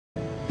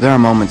There are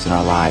moments in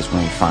our lives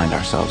when we find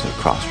ourselves at a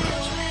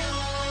crossroads.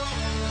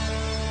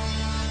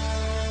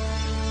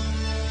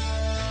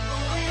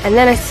 And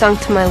then I sunk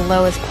to my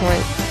lowest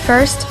point.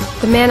 First,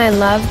 the man I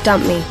love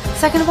dumped me.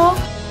 Second of all,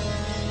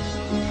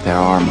 there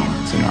are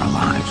moments in our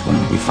lives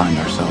when we find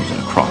ourselves at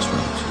a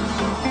crossroads.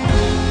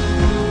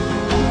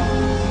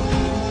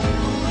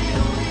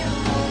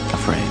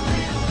 Afraid.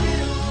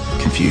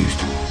 Confused.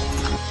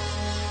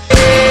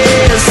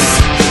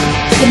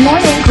 Good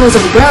morning. Close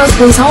over bros,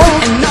 please hold.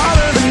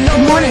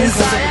 Good morning.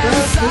 Close over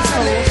bros, please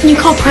hold. Can you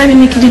call Prime and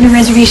make a dinner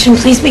reservation?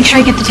 Please make sure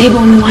I get the table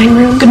in the wine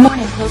room. Good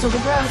morning. Close over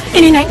bros.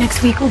 Any night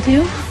next week will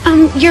do.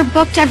 You're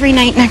booked every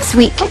night next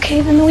week.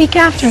 Okay, then the week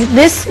after.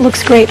 This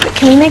looks great, but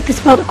can we make this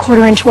belt a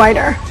 1/4 inch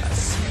wider?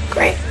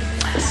 Great.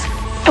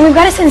 And we've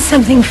got to send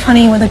something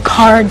funny with a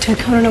card to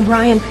Conan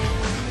O'Brien.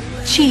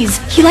 Cheese.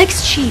 He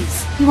likes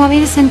cheese. You want me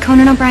to send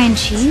Conan O'Brien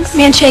cheese?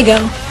 Manchego.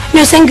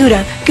 No, send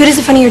Gouda. Gouda's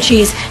a funnier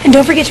cheese. And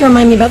don't forget to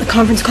remind me about the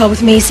conference call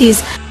with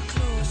Macy's.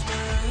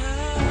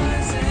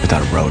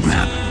 Without a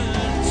roadmap.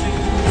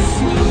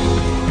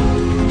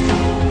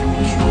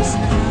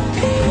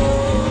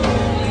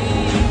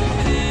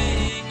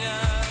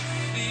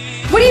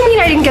 what do you mean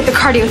I didn't get the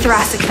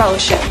cardiothoracic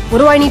fellowship? What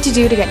do I need to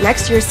do to get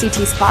next year's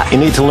CT spot? You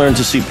need to learn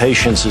to see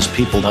patients as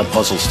people, not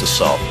puzzles to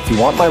solve. If you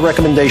want my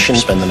recommendation,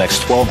 spend the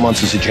next 12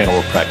 months as a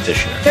general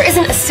practitioner. There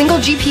isn't a single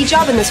GP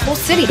job in this whole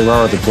city. There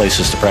are other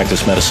places to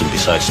practice medicine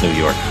besides New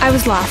York. I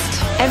was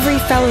lost. Every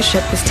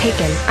fellowship was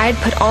taken. I had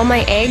put all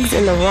my eggs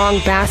in the wrong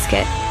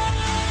basket.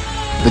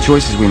 The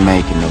choices we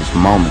make in those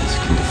moments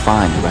can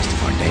define the rest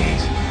of our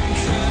days.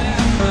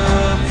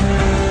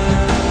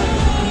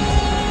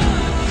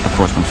 Of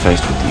course, when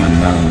faced with the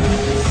unknown,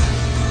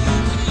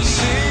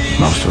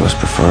 most of us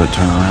prefer to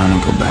turn around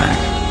and go back.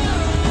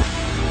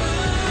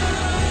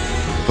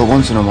 But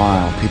once in a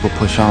while, people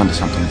push on to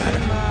something better.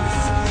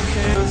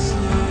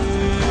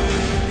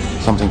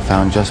 Something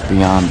found just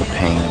beyond the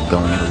pain of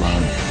going it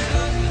alone.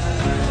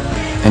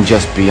 And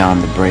just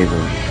beyond the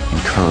bravery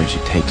and courage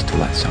it takes to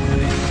let someone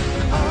in.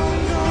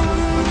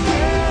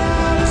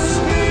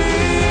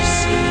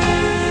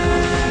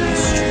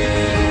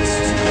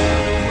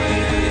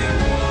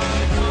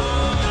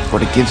 Or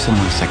to give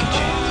someone a second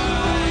chance.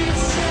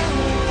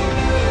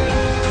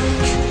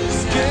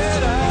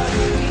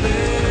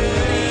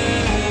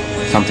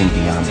 Something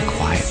beyond the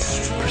quiet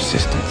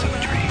persistence of a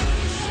dream.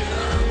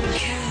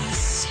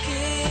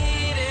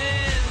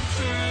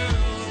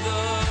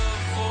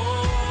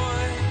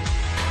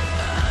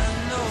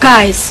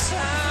 Guys,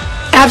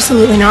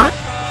 absolutely not.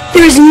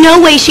 There is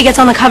no way she gets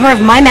on the cover of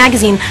my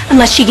magazine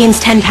unless she gains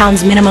 10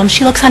 pounds minimum.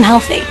 She looks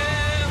unhealthy.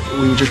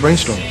 We were just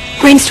brainstorming.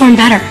 Brainstorm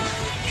better.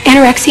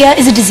 Anorexia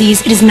is a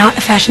disease. It is not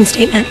a fashion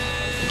statement.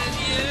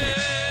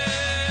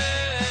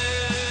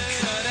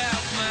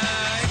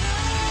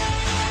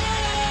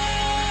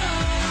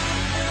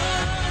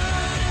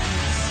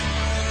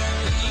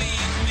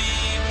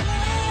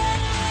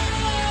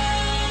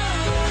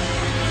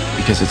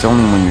 Because it's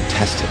only when you're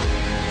tested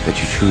that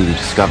you truly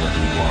discover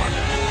who you are.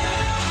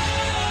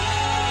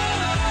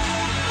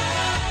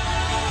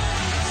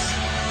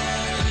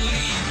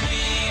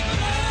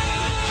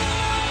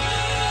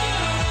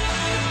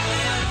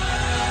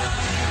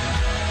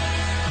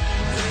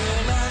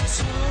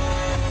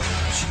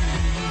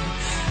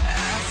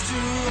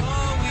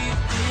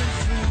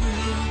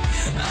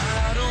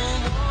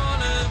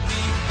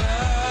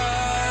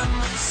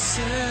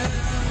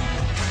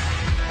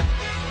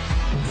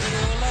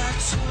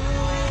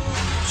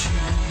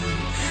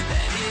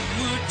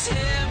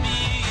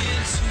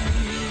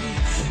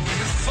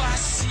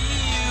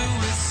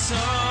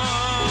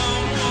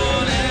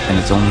 And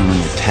it's only when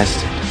you're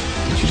tested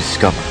that you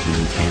discover who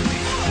you can be.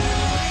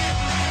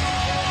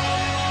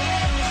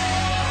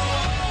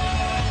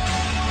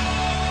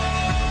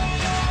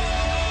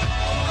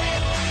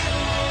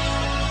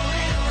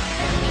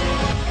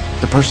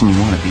 The person you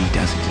want to be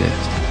does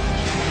exist.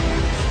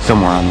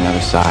 Somewhere on the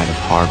other side of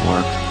hard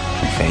work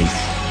and faith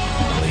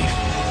and belief.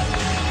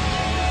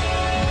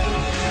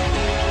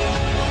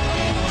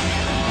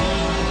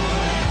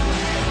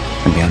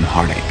 And beyond the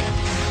heartache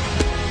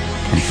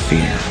and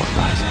fear of what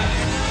lies ahead.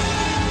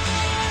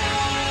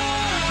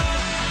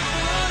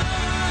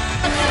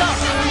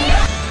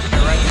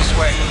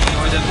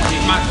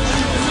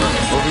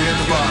 Over here at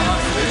the bottom.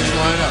 They just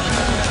line up.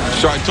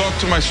 So I talked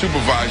to my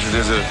supervisor.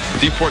 There's a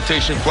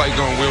deportation flight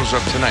going wheels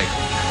up tonight.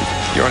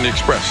 You're on the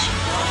express.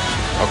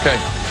 Okay.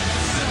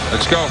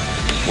 Let's go.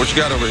 What you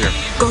got over here?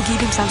 Go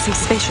give him something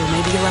special.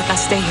 Maybe he'll let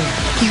us stay here.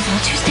 You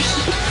want to stay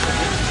here?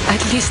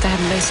 At least I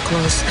have nice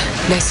clothes,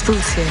 nice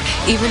foods here.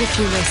 Even if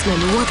you nice men,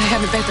 you won't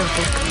have a better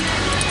book.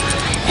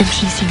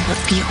 Everything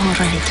will be all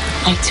right.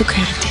 I took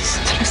care of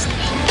this. Trust me.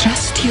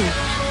 Trust you.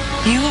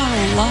 You are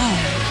a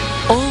lie.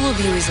 All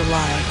of you is a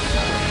lie.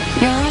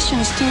 Your Russian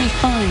is too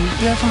refined.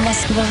 You're from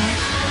Moscow.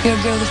 You're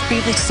a girl of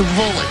privilege.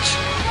 Сволочь.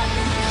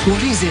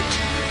 What is it?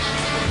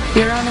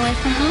 You run away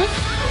from home?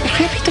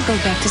 You're happy to go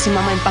back to see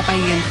Mama and Papa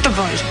again.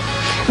 Давай.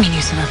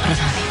 Меня сюда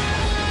продали.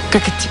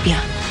 Как от тебя.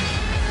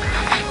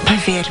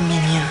 Поверь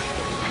мне.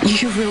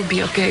 You will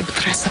be okay,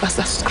 but rest of us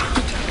are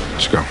screwed.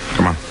 Let's go.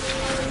 Come on.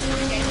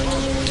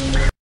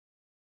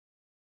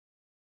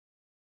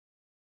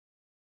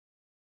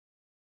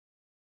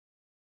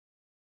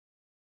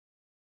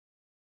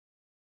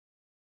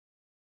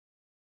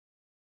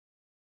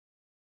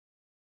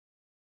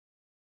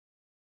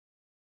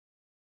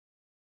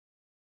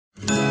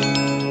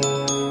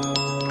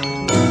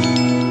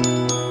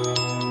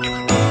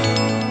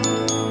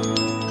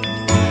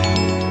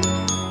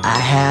 I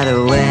had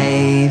a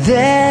way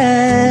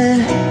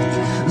then,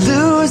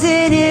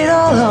 losing it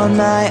all on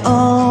my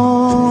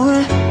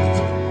own.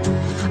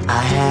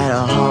 I had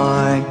a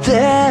heart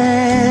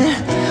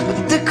then,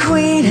 but the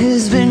queen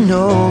has been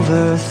overthrown.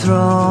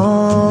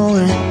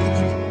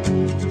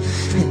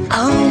 And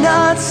I'm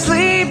not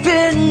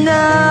sleeping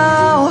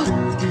now,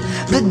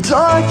 the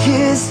dark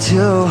is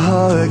too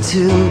hard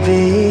to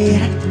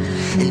beat.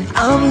 And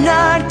I'm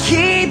not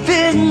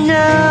keeping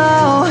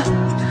now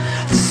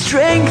the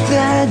strength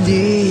I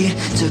need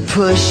to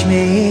push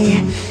me.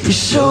 You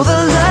show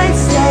the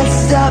lights that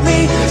stop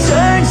me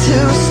turn to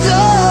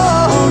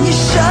stone. You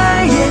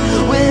shine it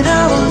when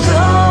I'm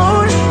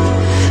alone,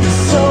 and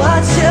so I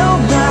tell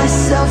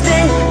myself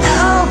that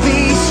I'll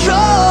be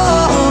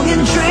strong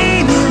and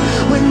dreaming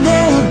when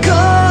they're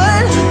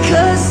gone.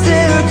 'Cause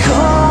they're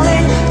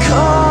calling,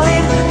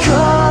 calling,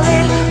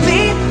 calling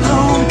me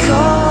home.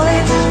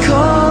 Calling,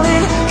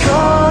 calling,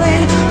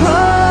 calling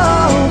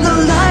home. The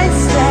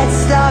lights that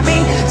stop me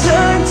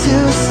turn to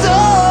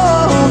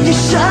stone. You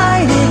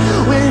shine it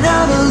when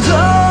I'm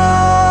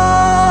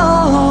alone.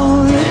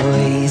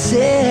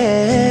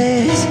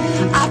 Voices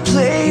I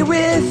play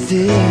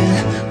within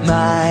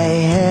my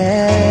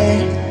head,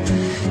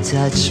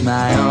 touch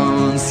my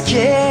own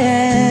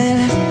skin,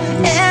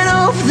 and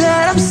hope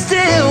that I'm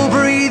still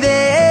breathing.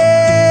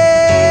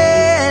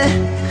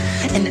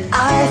 And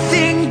I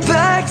think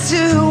back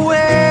to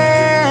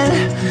when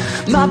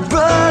my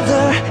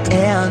brother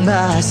and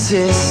my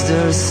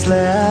sister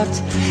slept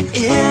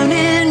in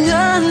an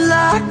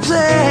unlocked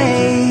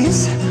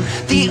place.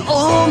 The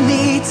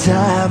only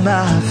time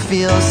I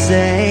feel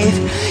safe.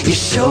 You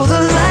show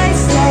the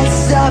lights that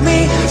stop me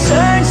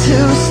turn to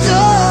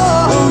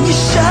stone. You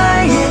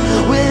shine it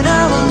when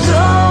I'm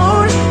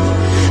alone,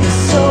 and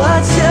so I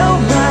tell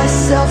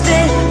myself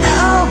that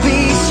I'll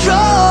be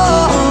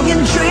strong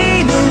and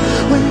dreaming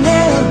when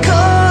they're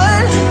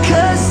gone.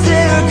 'Cause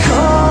they're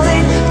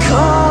calling,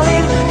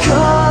 calling,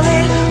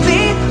 calling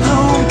me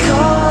home.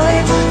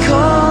 Calling,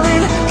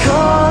 calling,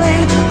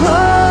 calling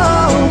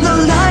home. The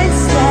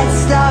lights that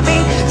stop me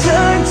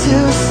turn to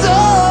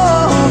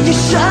stone. You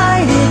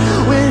shine it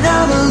when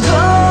I'm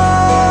alone.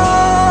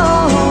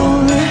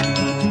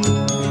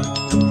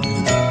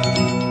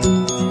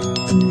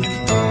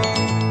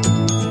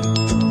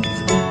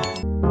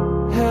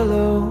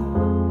 Hello,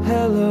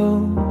 hello,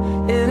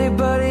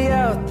 anybody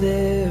out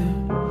there?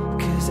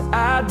 'Cause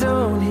I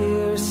don't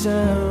hear a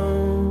sound.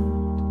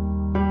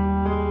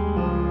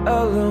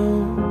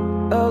 Alone,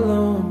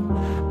 alone,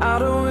 I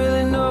don't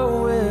really know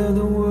where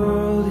the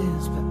world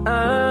is, but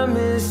I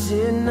miss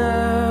it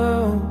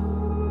now.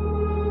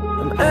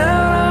 I'm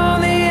out on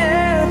the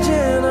edge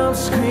and I'm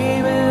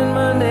screaming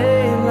my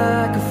name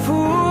like a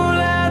fool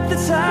at the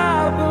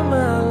top of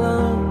my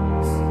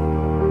lungs.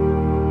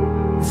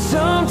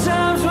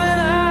 Sometimes when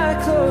I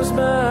close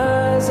my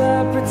eyes, I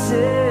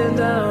pretend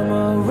I'm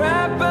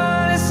alright,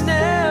 but it's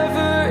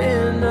never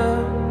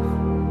enough.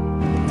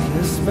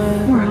 'Cause my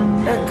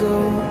echo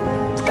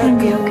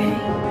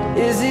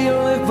is the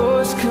only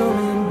voice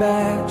coming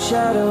back.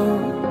 Shadow,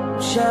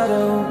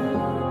 shadow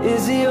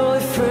is the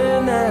only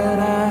friend that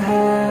I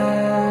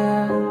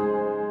have.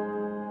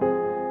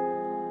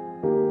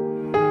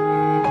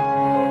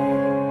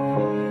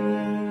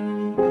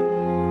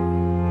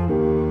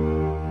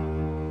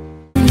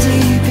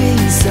 Deep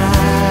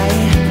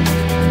inside,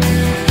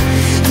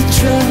 the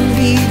drum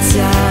beats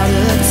out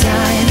of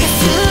time. If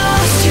you're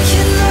lost, you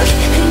can look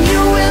and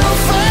you will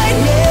find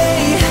me.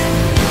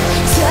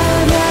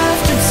 Time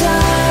after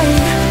time,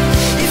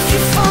 if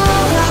you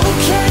fall, I will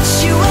catch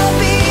you. I'll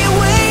be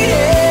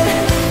waiting.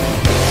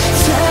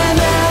 Time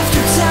after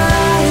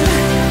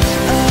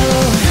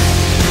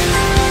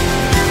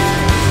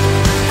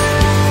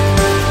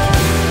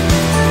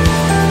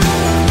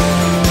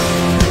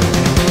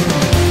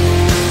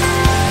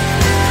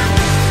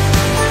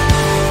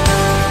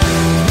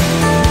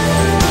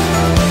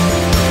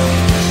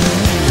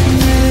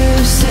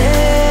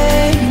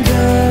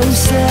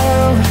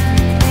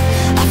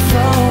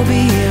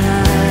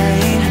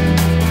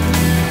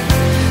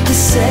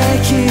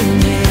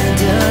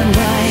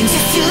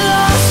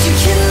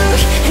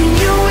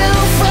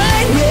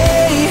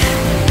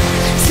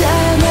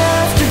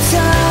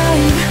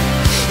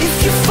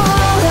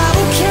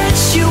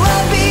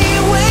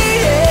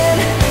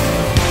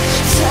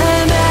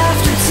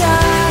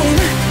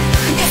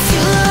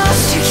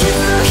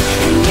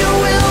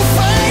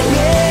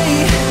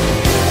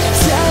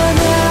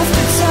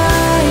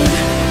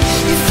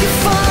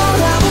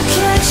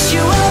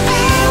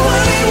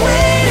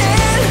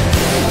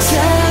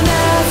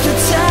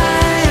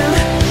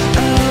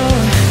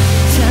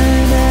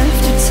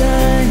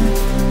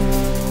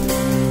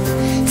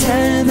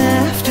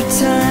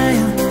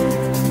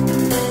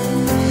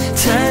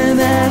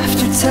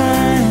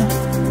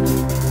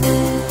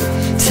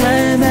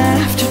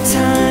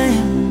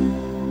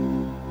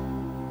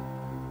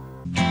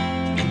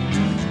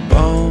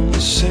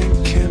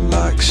sinking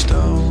like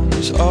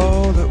stones,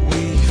 all that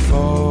we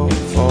fall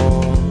for.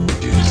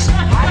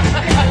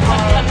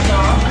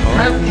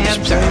 All these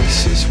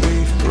places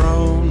we've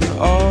grown,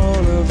 all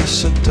of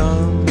us are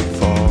done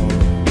for.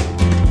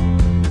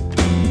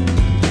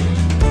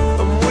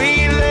 And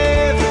we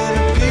live in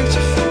a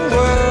beautiful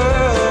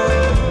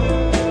world.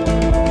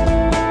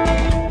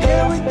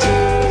 Yeah, we do,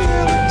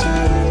 yeah, we do.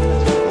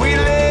 We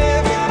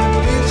live in a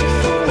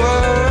beautiful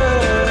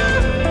world.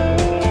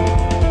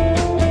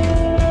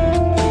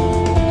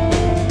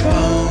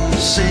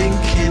 Bones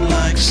sinking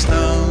like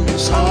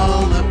stones,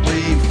 all that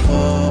we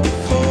fall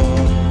for.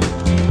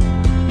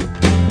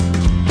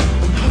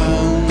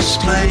 Homes,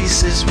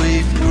 places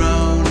we've